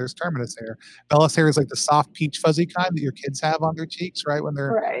vellus hair and there's terminus hair. Vellus hair is like the soft peach fuzzy kind that your kids have on their cheeks, right? When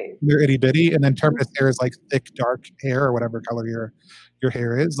they're itty bitty. And then terminus hair is like thick, dark hair or whatever color your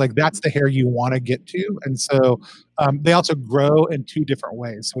hair is. Like that's the hair you want to get to. And so they also grow in two different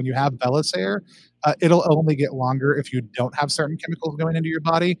ways. So when you have vellus hair, it'll only get longer if you don't have certain chemicals going into your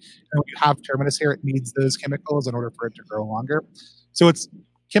body. And when you have terminus hair, it needs those chemicals in order for it to grow longer. So it's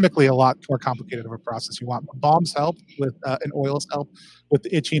chemically a lot more complicated of a process. You want balms help with and oils help with the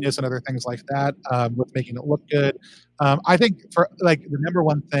itchiness and other things like that, with making it look good. I think for like the number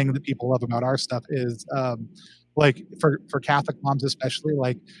one thing that people love about our stuff is like for Catholic moms especially,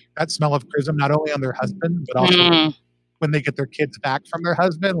 like that smell of chrism, not only on their husband, but also when they get their kids back from their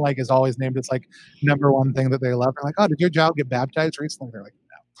husband, like is always named as like number one thing that they love. They're like, oh, did your child get baptized recently? They're like,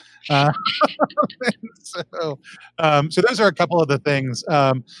 so those are a couple of the things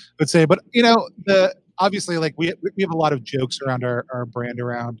I would say. But obviously, like we have a lot of jokes around our brand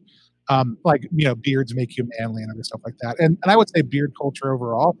around beards make you manly and other stuff like that. And I would say beard culture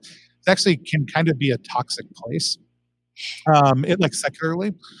overall actually can kind of be a toxic place. It like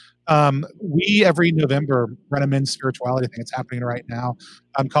secularly. We every November run a men's spirituality thing. It's happening right now.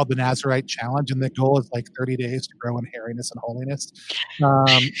 Called the Nazarite Challenge, and the goal is like 30 days to grow in hairiness and holiness.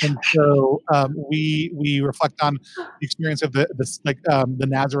 And so we reflect on the experience of the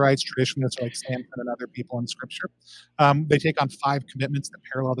Nazarites traditionalists like Samson and other people in Scripture. They take on 5 commitments that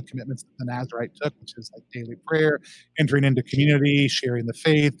parallel the commitments that the Nazarite took, which is like daily prayer, entering into community, sharing the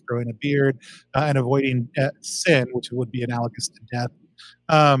faith, growing a beard, and avoiding sin, which would be analogous to death.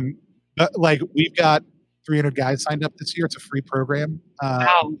 But like we've got 300 guys signed up this year. It's a free program.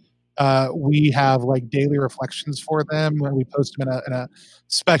 Wow. We have like daily reflections for them when we post them in a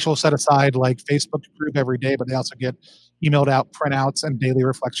special set aside like Facebook group every day, but they also get emailed out printouts and daily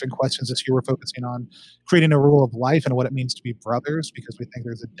reflection questions. This year we're focusing on creating a rule of life and what it means to be brothers, because we think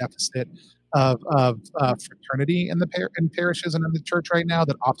there's a deficit of fraternity in parishes and in the church right now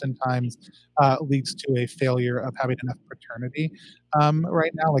that oftentimes leads to a failure of having enough fraternity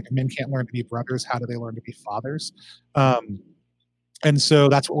right now. Like men can't learn to be brothers. How do they learn to be fathers? And so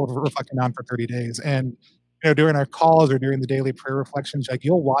that's what we're reflecting on for 30 days. And during our calls or during the daily prayer reflections, like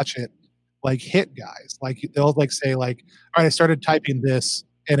you'll watch it like hit guys. Like they'll like say like, all right, I started typing this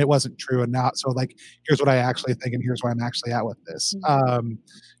and it wasn't true. And now, so like, here's what I actually think, and here's where I'm actually at with this.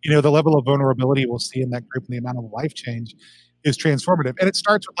 The level of vulnerability we'll see in that group and the amount of life change is transformative. And it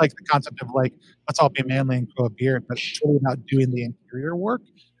starts with like the concept of like, let's all be manly and grow a beard, but it's really about doing the interior work.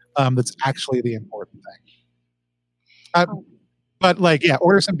 That's actually the important thing. But like, yeah,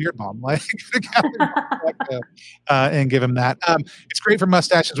 order some beard balm, like, and give him that. It's great for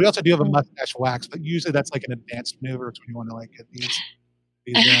mustaches. We also do have a mustache wax, but usually that's like an advanced maneuver when you want to like get these.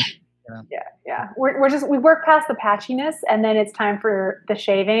 Yeah. We work past the patchiness, and then it's time for the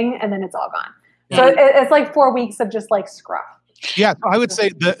shaving, and then it's all gone. So it's like 4 weeks of just like scruff. Yeah, so I would say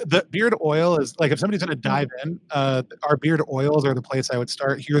the beard oil is like, if somebody's going to dive in, our beard oils are the place I would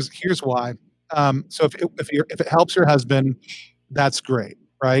start. Here's why. So if it helps your husband, that's great,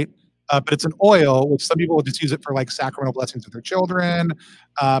 right? But it's an oil, which some people will just use it for like sacramental blessings of their children,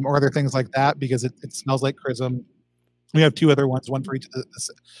 or other things like that, because it smells like chrism. We have 2 other ones, one for each of the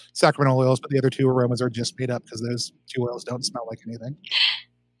sacramental oils, but the other 2 aromas are just made up because those 2 oils don't smell like anything.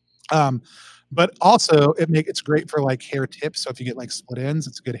 But also it's great for like hair tips. So if you get like split ends,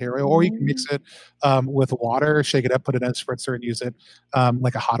 it's a good hair oil. Or you can mix it with water, shake it up, put it in a spritzer, and use it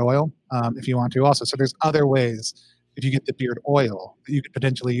like a hot oil if you want to also. So there's other ways, if you get the beard oil, that you could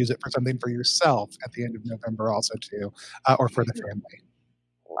potentially use it for something for yourself at the end of November also too, or for the family.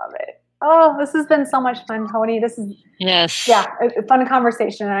 Love it. Oh, this has been so much fun, Tony. This is a fun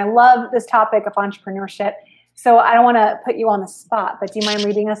conversation. And I love this topic of entrepreneurship. So I don't want to put you on the spot, but do you mind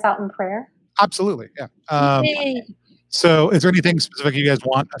leading us out in prayer? Absolutely. Yeah. So is there anything specific you guys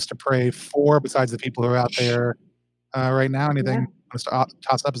want us to pray for besides the people who are out there right now? Anything you want us to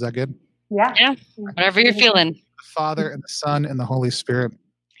toss up? Is that good? Yeah. Whatever you're feeling. The Father and the Son and the Holy Spirit.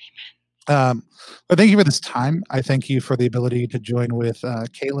 But thank you for this time. I thank you for the ability to join with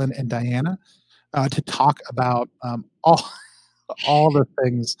Caitlin and Diana to talk about all the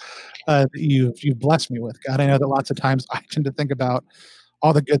things that you've blessed me with. God, I know that lots of times I tend to think about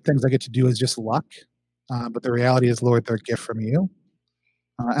all the good things I get to do as just luck. But the reality is, Lord, they're a gift from you.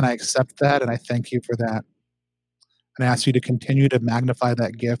 And I accept that, and I thank you for that. And I ask you to continue to magnify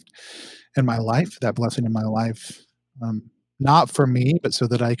that gift in my life, that blessing in my life. Not for me, but so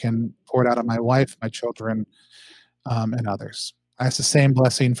that I can pour it out on my wife, my children, and others. I ask the same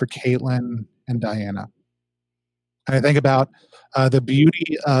blessing for Caitlin and Diana. And I think about the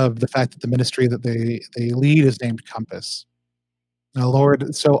beauty of the fact that the ministry that they lead is named Compass. Now,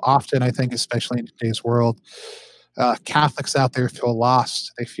 Lord, so often I think, especially in today's world, Catholics out there feel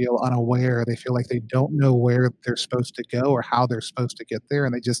lost. They feel unaware. They feel like they don't know where they're supposed to go or how they're supposed to get there,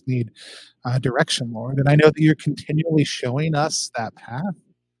 and they just need direction, Lord. And I know that you're continually showing us that path,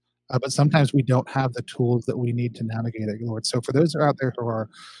 but sometimes we don't have the tools that we need to navigate it, Lord. So for those out there who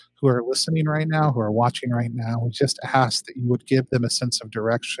are listening right now, who are watching right now, we just ask that you would give them a sense of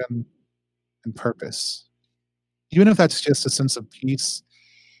direction and purpose. Even if that's just a sense of peace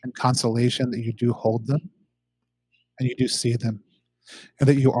and consolation, that you do hold them and you do see them and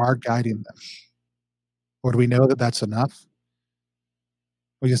that you are guiding them. Lord, we know that that's enough.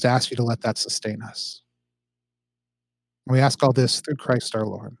 We just ask you to let that sustain us. And we ask all this through Christ our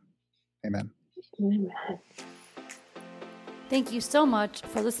Lord. Amen. Amen. Thank you so much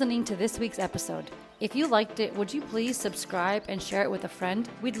for listening to this week's episode. If you liked it, would you please subscribe and share it with a friend?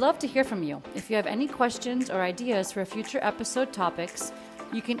 We'd love to hear from you. If you have any questions or ideas for future episode topics,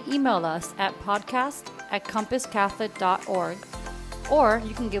 you can email us at podcast@compasscatholic.org, or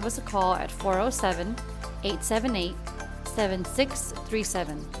you can give us a call at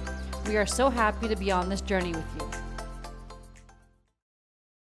 407-878-7637. We are so happy to be on this journey with you.